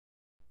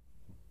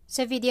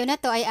Sa video na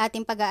to ay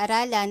ating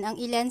pag-aaralan ang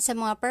ilan sa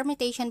mga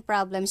permutation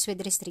problems with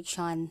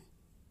restriction.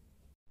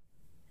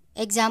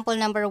 Example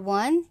number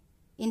 1.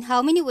 In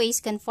how many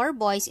ways can 4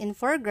 boys and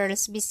 4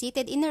 girls be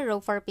seated in a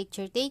row for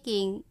picture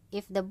taking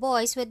if the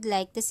boys would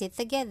like to sit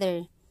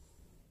together?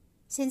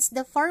 Since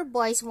the 4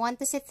 boys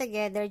want to sit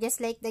together just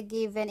like the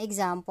given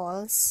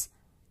examples,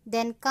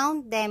 then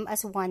count them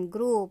as one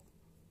group.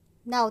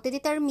 Now, to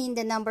determine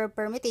the number of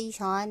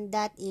permutation,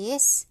 that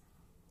is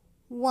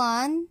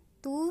 1,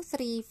 2,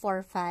 3,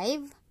 4,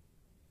 5.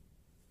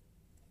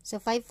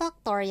 So 5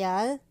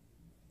 factorial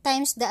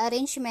times the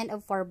arrangement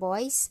of 4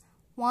 boys.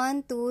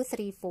 1, 2,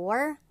 3,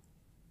 4.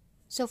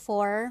 So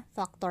 4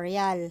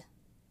 factorial.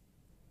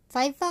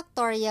 5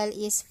 factorial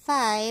is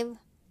 5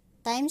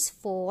 times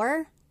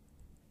 4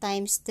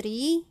 times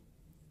 3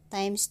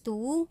 times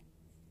 2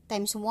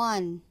 times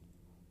 1.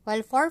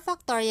 While 4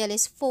 factorial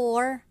is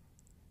 4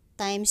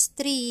 times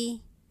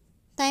 3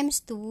 times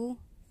 2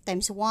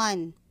 times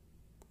 1.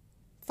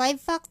 5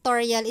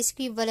 factorial is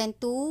equivalent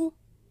to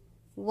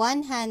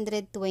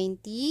 120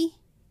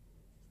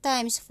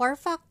 times 4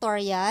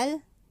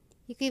 factorial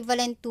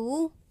equivalent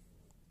to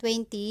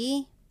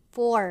 24.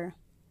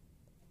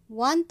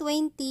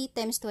 120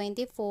 times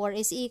 24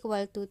 is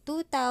equal to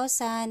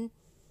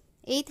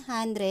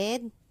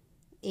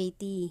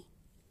 2,880.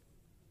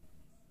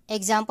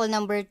 Example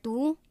number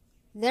 2.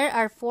 There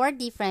are 4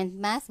 different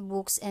math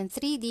books and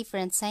 3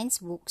 different science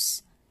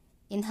books.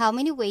 In how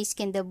many ways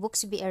can the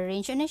books be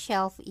arranged on a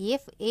shelf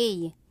if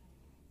A.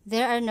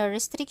 There are no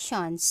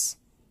restrictions.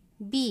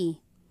 B.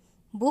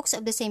 Books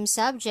of the same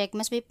subject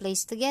must be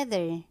placed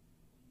together.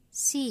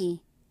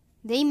 C.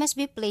 They must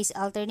be placed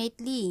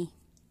alternately.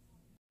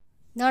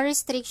 No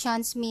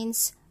restrictions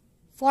means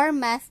 4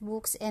 math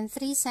books and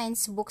 3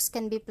 science books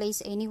can be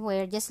placed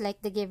anywhere just like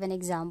the given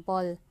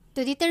example.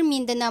 To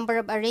determine the number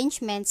of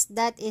arrangements,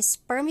 that is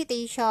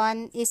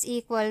permutation, is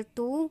equal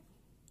to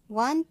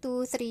 1,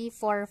 2, 3,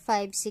 4,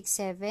 5, 6,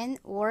 7,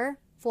 or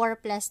 4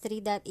 plus 3,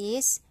 that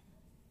is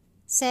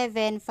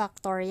 7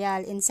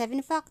 factorial. And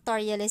 7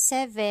 factorial is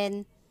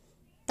 7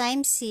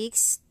 times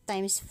 6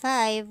 times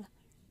 5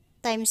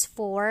 times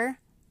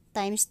 4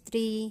 times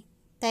 3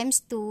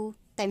 times 2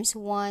 times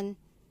 1,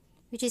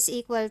 which is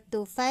equal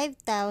to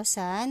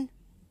 5,040.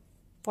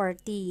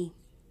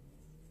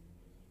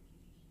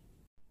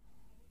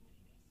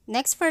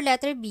 Next, for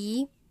letter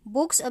B,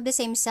 books of the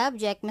same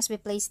subject must be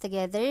placed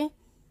together.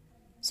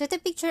 So to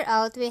picture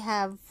out, we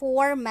have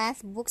 4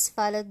 math books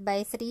followed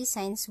by 3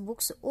 science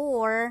books,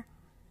 or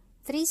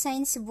 3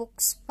 science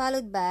books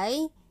followed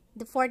by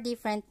the 4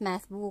 different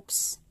math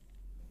books.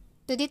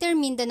 To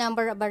determine the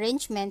number of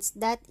arrangements,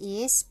 that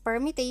is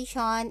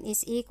permutation,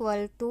 is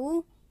equal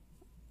to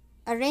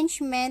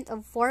arrangement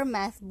of 4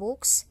 math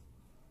books,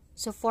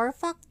 so 4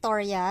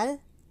 factorial,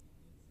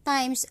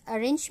 times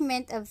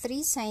arrangement of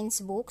 3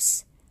 science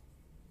books,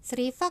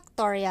 3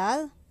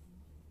 factorial,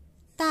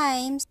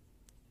 times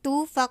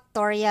 2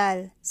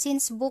 factorial,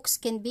 since books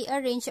can be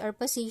arranged or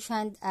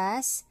positioned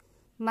as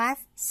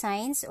math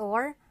science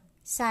or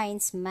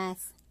science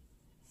math.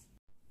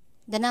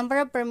 The number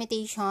of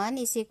permutation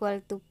is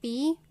equal to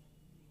P.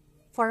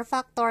 4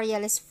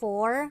 factorial is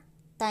 4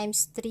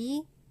 times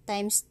 3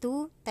 times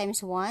 2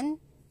 times 1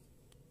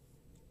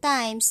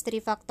 times 3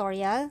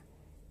 factorial,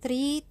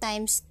 3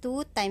 times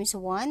 2 times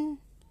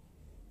 1,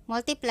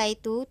 multiply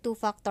to 2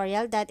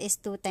 factorial, that is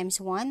 2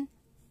 times 1.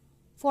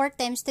 4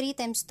 times 3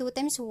 times 2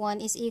 times 1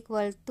 is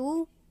equal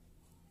to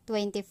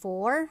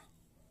 24,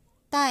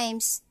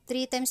 times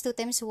 3 times 2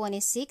 times 1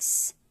 is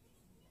 6,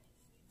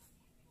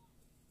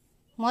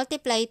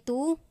 multiply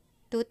to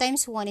 2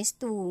 times 1 is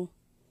 2.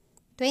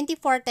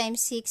 24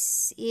 times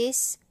 6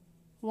 is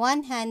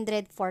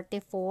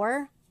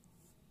 144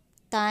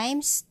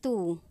 times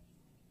 2.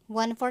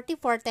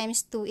 144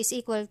 times 2 is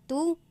equal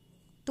to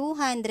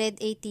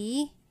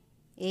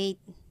 288.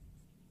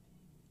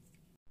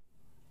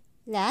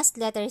 Last,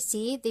 letter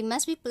C, they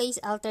must be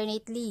placed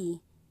alternately.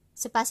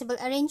 So possible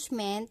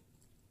arrangement,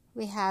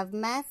 we have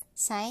math,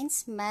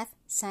 science, math,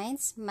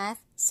 science,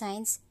 math,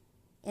 science,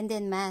 and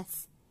then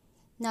math.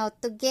 Now,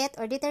 to get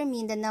or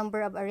determine the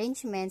number of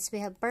arrangements, we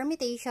have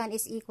permutation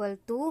is equal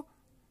to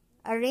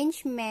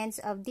arrangements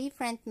of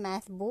different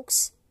math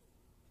books,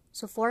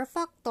 so 4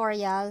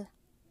 factorial,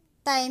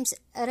 times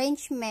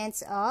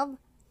arrangements of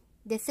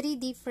the 3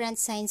 different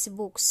science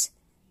books,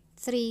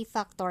 3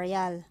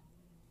 factorial.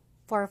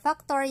 4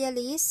 factorial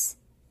is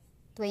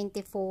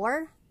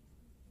 24,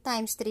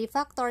 times 3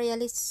 factorial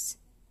is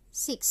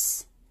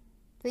 6.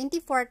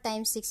 24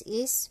 times 6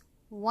 is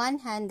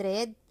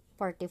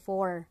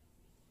 144.